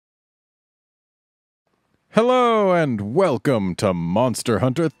Hello and welcome to Monster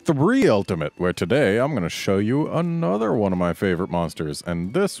Hunter 3 Ultimate, where today I'm going to show you another one of my favorite monsters,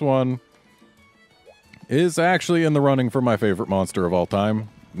 and this one is actually in the running for my favorite monster of all time,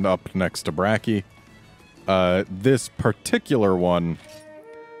 up next to Bracky. This particular one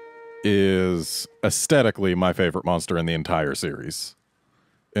is aesthetically my favorite monster in the entire series.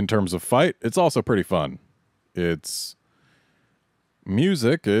 In terms of fight, it's also pretty fun. Its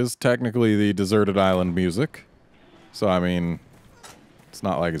music is technically the deserted island music. So, I mean, it's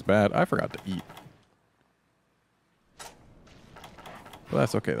not like it's bad. I forgot to eat. But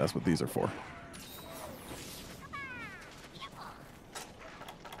that's okay. That's what these are for.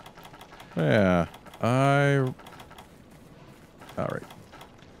 Yeah. Alright.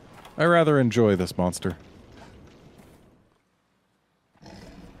 I rather enjoy this monster.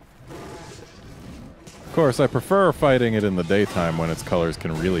 Of course, I prefer fighting it in the daytime when its colors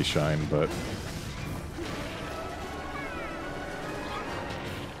can really shine, but...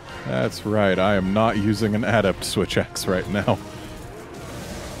 That's right, I am not using an Adept Switch Axe right now.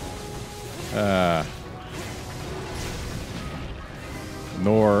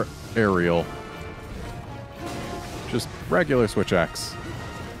 Nor aerial. Just regular Switch Axe.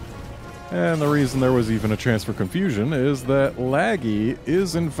 And the reason there was even a chance for confusion is that Laggy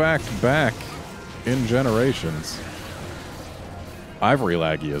is in fact back in Generations. Ivory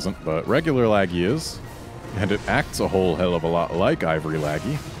Laggy isn't, but regular Laggy is. And it acts a whole hell of a lot like Ivory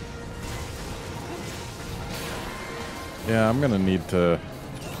Laggy. Yeah, I'm gonna need to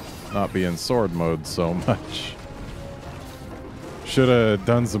not be in sword mode so much. Should've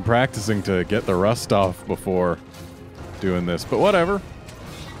done some practicing to get the rust off before doing this, but whatever.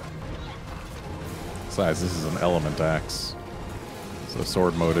 Besides, this is an element axe. So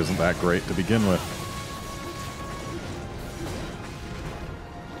sword mode isn't that great to begin with.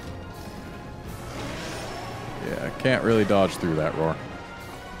 Yeah, can't really dodge through that roar.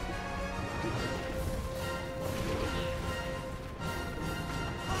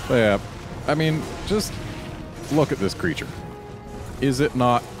 But yeah, I mean, just look at this creature. Is it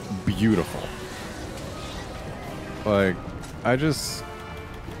not beautiful? Like, I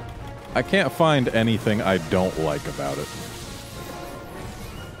can't find anything I don't like about it.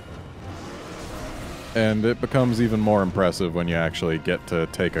 And it becomes even more impressive when you actually get to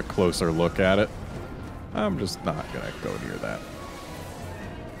take a closer look at it. I'm just not gonna go near that.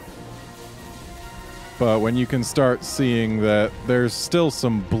 But when you can start seeing that there's still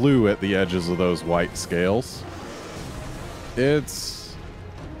some blue at the edges of those white scales, it's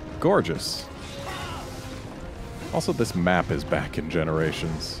gorgeous. Also, this map is back in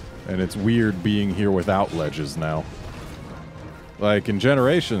Generations, and it's weird being here without ledges now. Like in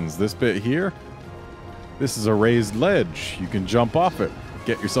Generations, this bit here, this is a raised ledge. You can jump off it.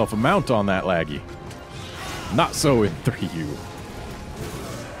 Get yourself a mount on that Laggy. Not so in 3U.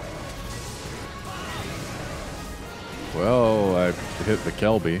 Well, I hit the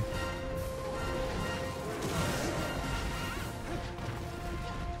Kelby.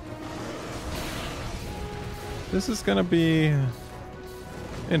 This is gonna be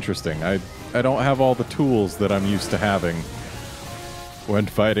interesting. I don't have all the tools that I'm used to having when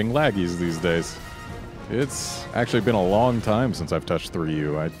fighting Laggies these days. It's actually been a long time since I've touched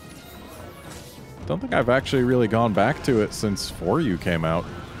 3U. I don't think I've actually really gone back to it since 4U came out.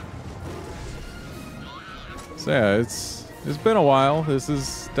 So yeah, it's been a while. This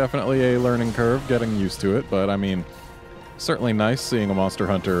is definitely a learning curve, getting used to it, but I mean, certainly nice seeing a Monster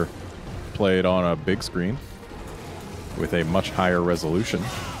Hunter played on a big screen with a much higher resolution.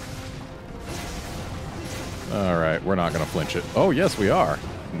 Alright, we're not gonna flinch it. Oh, yes, we are.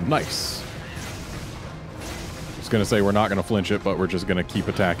 Nice. I was gonna say we're not gonna flinch it, but we're just gonna keep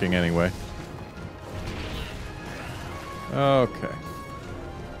attacking anyway. Okay.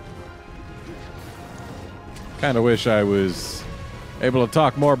 Kind of wish I was able to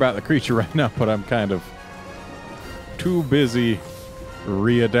talk more about the creature right now, but I'm kind of too busy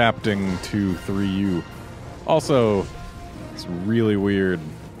readapting to 3U. Also, it's really weird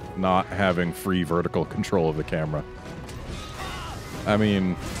not having free vertical control of the camera. I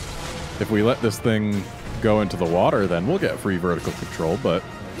mean, if we let this thing go into the water, then we'll get free vertical control, but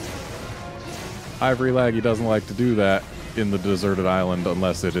Ivory Laggy doesn't like to do that in the deserted island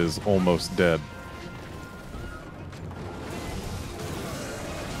unless it is almost dead.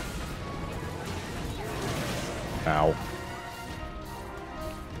 Ow.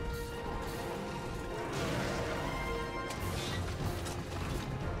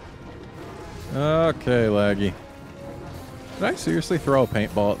 Okay, Laggy. Did I seriously throw a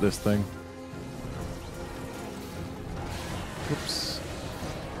paintball at this thing? Oops.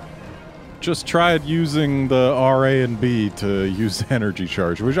 just tried using the RA and B to use energy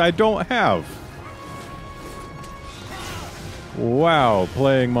charge, which I don't have. Wow,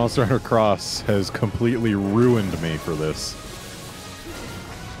 playing Monster Hunter Cross has completely ruined me for this.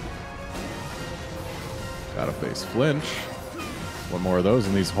 Gotta face flinch. One more of those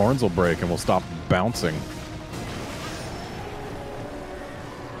and these horns will break and we'll stop bouncing.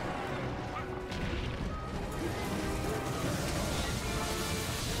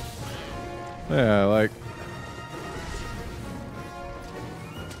 Yeah, like...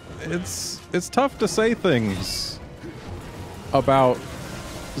 It's tough to say things about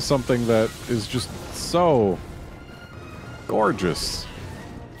something that is just so gorgeous.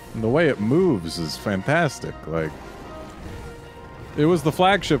 And the way it moves is fantastic. Like, it was the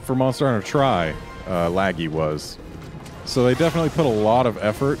flagship for Monster Hunter Tri, Laggy was. So they definitely put a lot of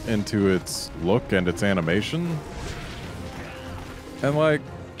effort into its look and its animation. And like,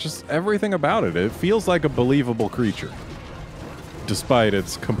 just everything about it. It feels like a believable creature. Despite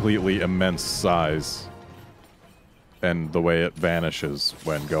its completely immense size. And the way it vanishes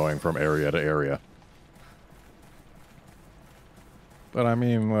when going from area to area. But I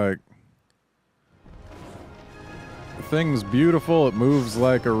mean, like... the thing's beautiful, it moves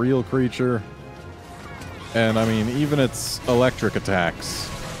like a real creature. And I mean, even its electric attacks,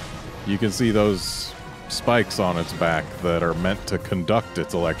 you can see those spikes on its back that are meant to conduct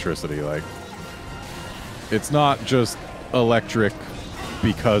its electricity. Like, it's not just electric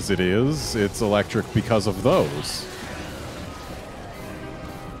because it is, it's electric because of those.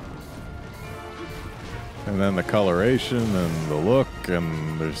 And then the coloration and the look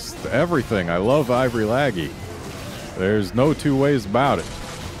and there's everything. I love Ivory Laggy. There's no two ways about it.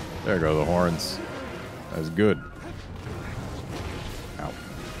 There go the horns. That's good. Ow.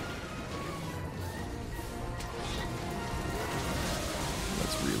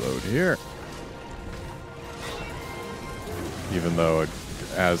 Let's reload here. Even though,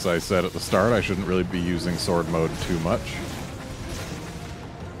 as I said at the start, I shouldn't really be using sword mode too much.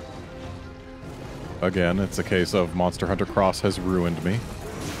 Again, it's a case of Monster Hunter Cross has ruined me.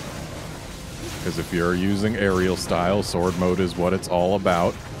 Because if you're using aerial style, sword mode is what it's all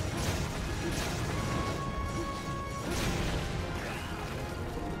about.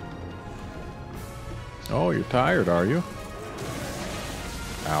 Oh, you're tired, are you?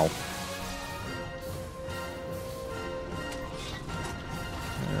 Ow.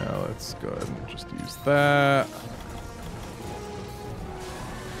 Yeah, let's go ahead and just use that.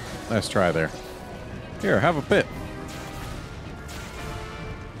 Nice try there. Here, have a pit.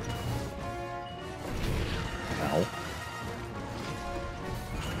 Ow.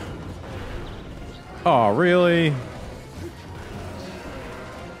 Oh, really?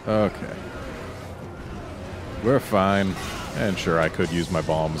 Okay. We're fine. And sure, I could use my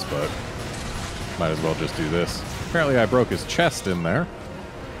bombs, but might as well just do this. Apparently I broke his chest in there.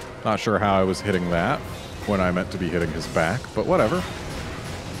 Not sure how I was hitting that when I meant to be hitting his back, but whatever.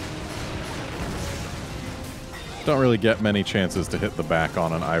 Don't really get many chances to hit the back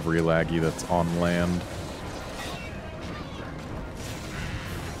on an Ivory Laggy that's on land.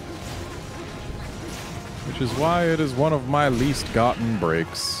 Which is why it is one of my least gotten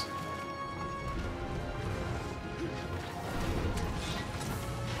breaks.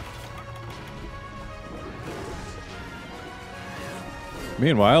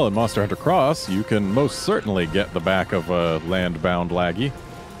 Meanwhile, in Monster Hunter Cross, you can most certainly get the back of a land-bound Laggy.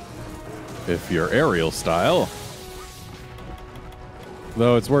 If you're aerial style.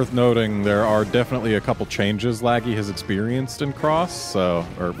 Though it's worth noting there are definitely a couple changes Laggy has experienced in Cross, so,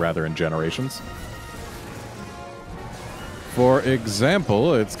 or rather in Generations. For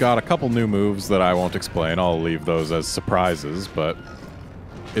example, it's got a couple new moves that I won't explain, I'll leave those as surprises, but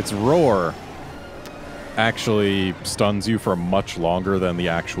its roar actually stuns you for much longer than the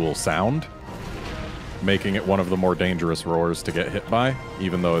actual sound, making it one of the more dangerous roars to get hit by,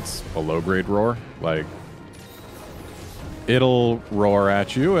 even though it's a low-grade roar. Like, it'll roar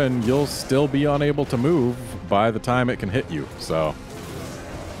at you and you'll still be unable to move by the time it can hit you, so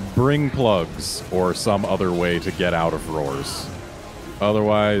bring plugs or some other way to get out of roars.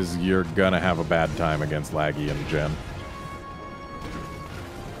 Otherwise, you're gonna have a bad time against Laggy and Gen.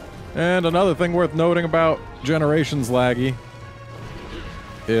 And another thing worth noting about Generations Laggy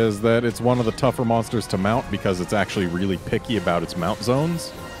is that it's one of the tougher monsters to mount because it's actually really picky about its mount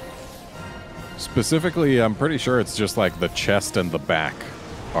zones. Specifically, I'm pretty sure it's just like the chest and the back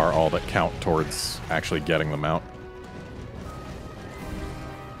are all that count towards actually getting the mount.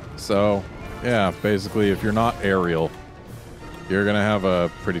 So, yeah, basically if you're not aerial, you're gonna have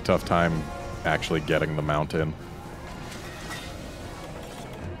a pretty tough time actually getting the mount in.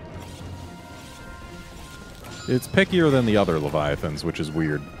 It's pickier than the other Leviathans, which is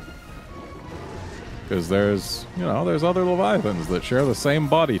weird. Because there's, you know, there's other Leviathans that share the same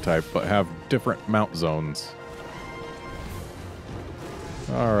body type but have different mount zones.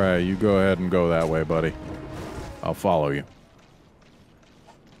 Alright, you go ahead and go that way, buddy. I'll follow you.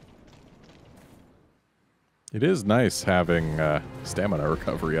 It is nice having stamina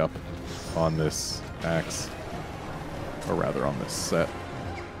recovery up on this axe. Or rather, on this set.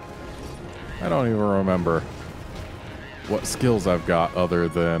 I don't even remember what skills I've got other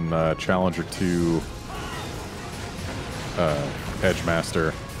than Challenger 2,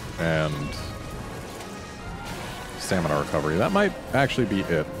 Edgemaster, and stamina recovery. That might actually be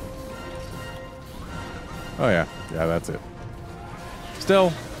it. Oh yeah, yeah, that's it.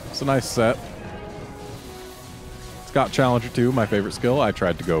 Still, it's a nice set. It's got Challenger 2, my favorite skill. I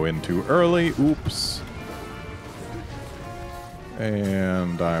tried to go in too early. Oops.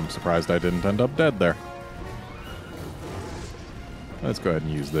 And I'm surprised I didn't end up dead there. Let's go ahead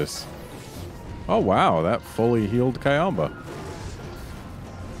and use this. Oh wow, that fully healed Kayamba.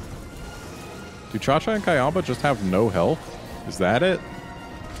 Do Cha-Cha and Kayamba just have no health? Is that it?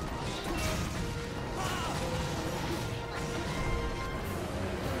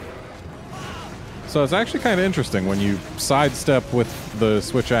 So it's actually kind of interesting when you sidestep with the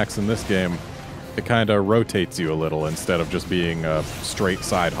switch axe in this game. It kind of rotates you a little instead of just being a straight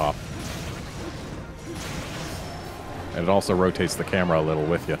side hop. And it also rotates the camera a little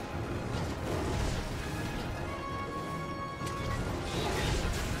with you.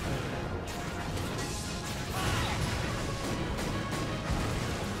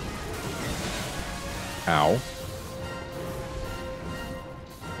 Ow.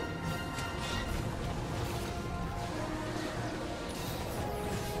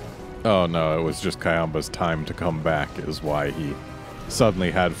 Oh no, it was just Kayamba's time to come back is why he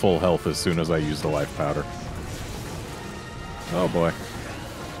suddenly had full health as soon as I used a life powder. Oh boy.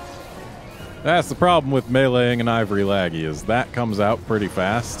 That's the problem with meleeing an Ivory Laggy, is that comes out pretty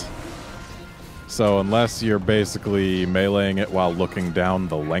fast. So unless you're basically meleeing it while looking down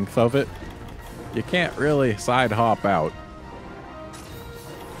the length of it, you can't really side hop out.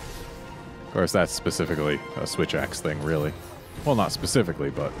 Of course, that's specifically a switch axe thing, really. Well, not specifically,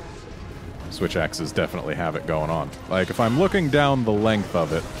 but switch axes definitely have it going on. Like, if I'm looking down the length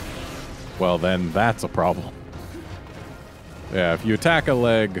of it, well, then that's a problem. Yeah, if you attack a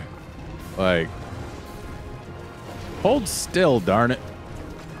leg, like, hold still, darn it.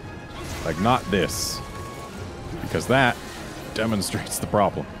 Like, not this. Because that demonstrates the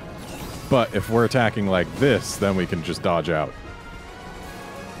problem. But if we're attacking like this, then we can just dodge out.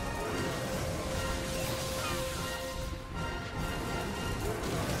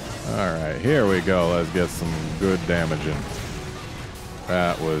 Alright, here we go. Let's get some good damage in.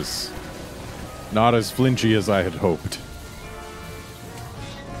 That was not as flinchy as I had hoped.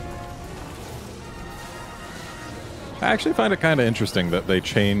 I actually find it kind of interesting that they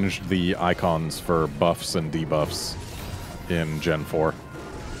changed the icons for buffs and debuffs in Gen 4.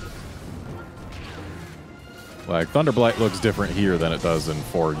 Like, Thunderblight looks different here than it does in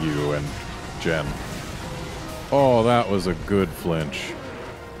 4U and Gen. Oh, that was a good flinch.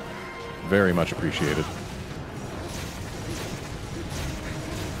 Very much appreciated.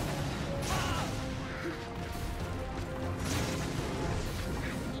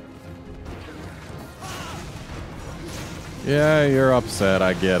 Yeah, you're upset,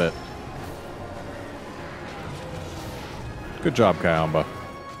 I get it. Good job, Kayamba.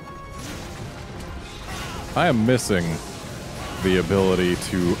 I am missing the ability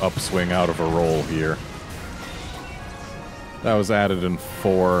to upswing out of a roll here. That was added in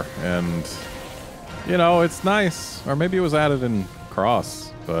 4, and, you know, it's nice. Or maybe it was added in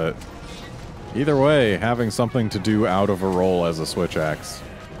Cross, but either way, having something to do out of a roll as a switch axe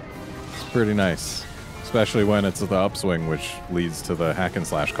is pretty nice. Especially when it's the upswing, which leads to the hack and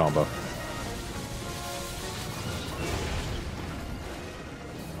slash combo.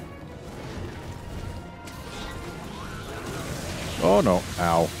 Oh no,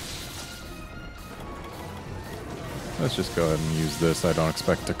 ow. Let's just go ahead and use this. I don't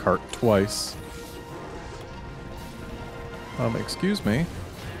expect to cart twice. Excuse me.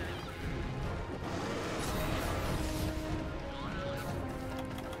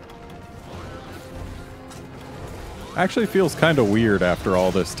 Actually feels kind of weird after all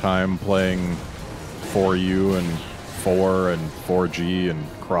this time playing 4U and 4 and 4G and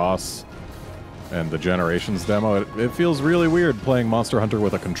Cross and the Generations demo. It feels really weird playing Monster Hunter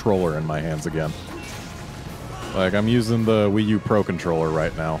with a controller in my hands again. Like, I'm using the Wii U Pro Controller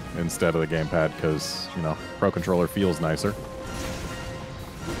right now instead of the gamepad because, you know, Pro Controller feels nicer.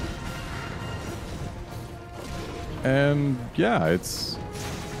 And yeah,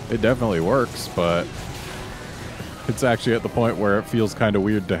 it definitely works, but it's actually at the point where it feels kind of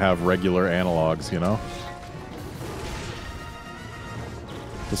weird to have regular analogs, you know?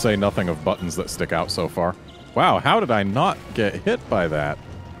 To say nothing of buttons that stick out so far. Wow, how did I not get hit by that?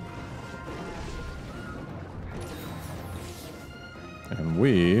 And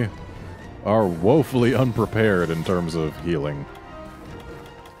we are woefully unprepared in terms of healing.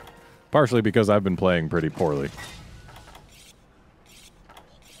 Partially because I've been playing pretty poorly.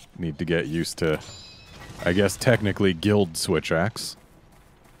 Need to get used to, I guess, technically guild switch axe.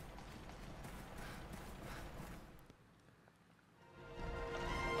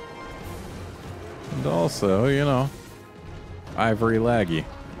 And also, you know, ivory laggy.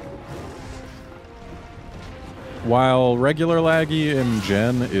 While regular laggy in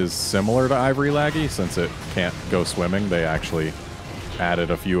Gen is similar to ivory laggy, since it can't go swimming, they actually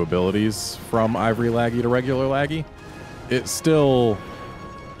added a few abilities from ivory laggy to regular laggy.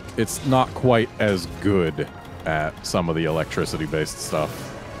 It's not quite as good at some of the electricity-based stuff.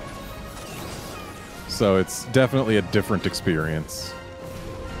 So it's definitely a different experience.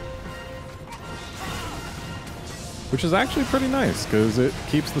 Which is actually pretty nice, because it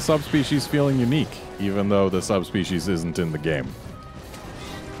keeps the subspecies feeling unique, even though the subspecies isn't in the game.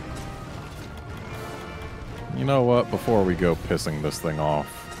 You know what? Before we go pissing this thing off,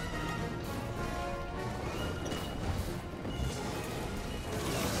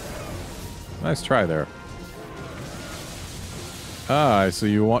 nice try there. Ah, so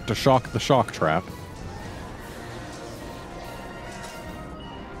you want to shock the shock trap.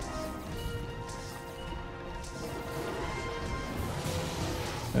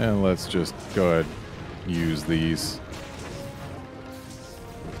 And let's just go ahead and use these.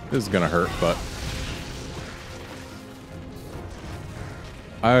 This is gonna hurt, but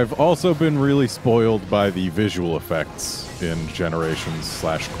I've also been really spoiled by the visual effects in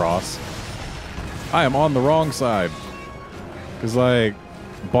Generations/Cross. I am on the wrong side. Because, like,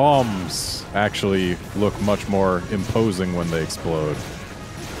 bombs actually look much more imposing when they explode.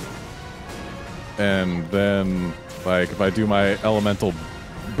 And then, like, if I do my elemental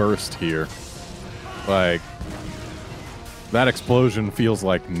burst here, like, that explosion feels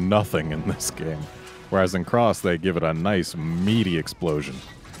like nothing in this game. Whereas in Cross, they give it a nice, meaty explosion.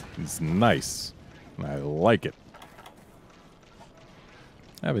 It's nice. And I like it.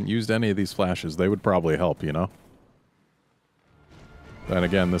 I haven't used any of these flashes. They would probably help, you know? Then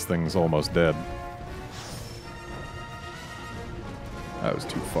again, this thing's almost dead. That was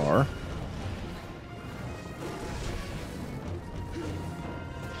too far.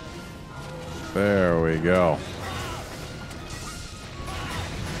 There we go.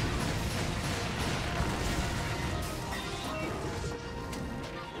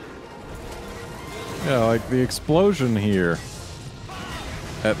 Yeah, like the explosion here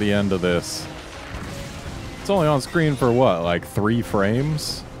at the end of this. It's only on screen for what, like 3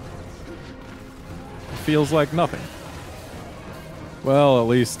 frames? It feels like nothing. Well, at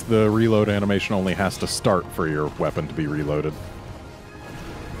least the reload animation only has to start for your weapon to be reloaded.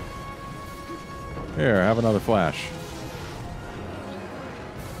 Here, have another flash.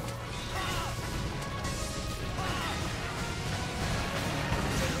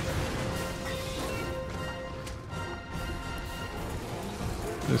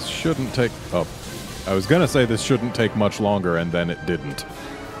 This shouldn't take... Oh. I was gonna say this shouldn't take much longer, and then it didn't.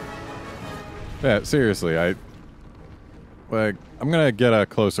 Yeah, seriously, I'm gonna get a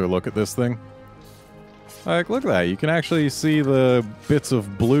closer look at this thing. Like, look at that. You can actually see the bits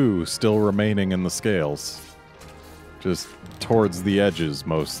of blue still remaining in the scales. Just towards the edges,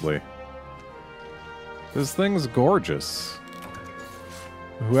 mostly. This thing's gorgeous.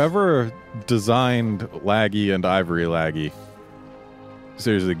 Whoever designed Laggy and Ivory Laggy,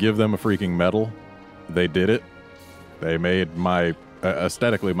 seriously, give them a freaking medal. They did it. They made my,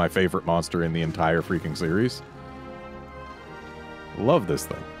 aesthetically, my favorite monster in the entire freaking series. Love this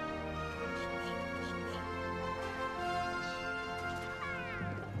thing.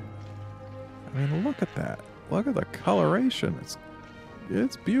 I mean, look at that. Look at the coloration.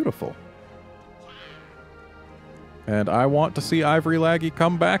 It's beautiful. And I want to see Ivory Laggy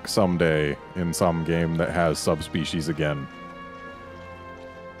come back someday in some game that has subspecies again.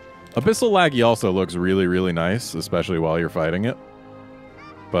 Abyssal Laggy also looks really, really nice, especially while you're fighting it.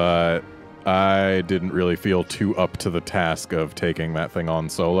 But I didn't really feel too up to the task of taking that thing on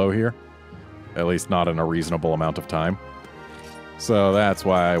solo here. At least not in a reasonable amount of time. So that's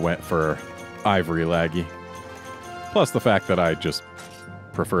why I went for Ivory Laggy. Plus the fact that I just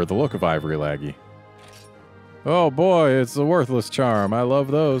prefer the look of Ivory Laggy. Oh boy, it's a worthless charm. I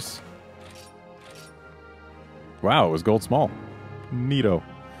love those. Wow, it was gold small. Neato.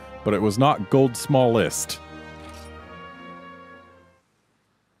 But it was not gold smallest.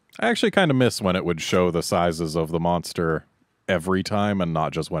 I actually kind of miss when it would show the sizes of the monster every time and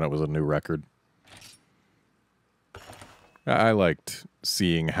not just when it was a new record. I liked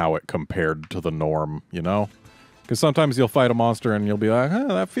seeing how it compared to the norm, you know? Because sometimes you'll fight a monster and you'll be like, huh,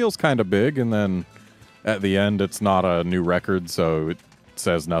 that feels kind of big, and then at the end it's not a new record, so it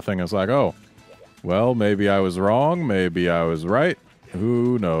says nothing. It's like, oh, well, maybe I was wrong, maybe I was right.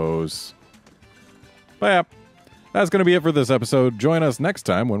 Who knows? But yeah, that's going to be it for this episode. Join us next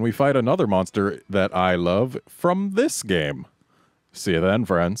time when we fight another monster that I love from this game. See you then,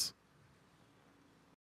 friends.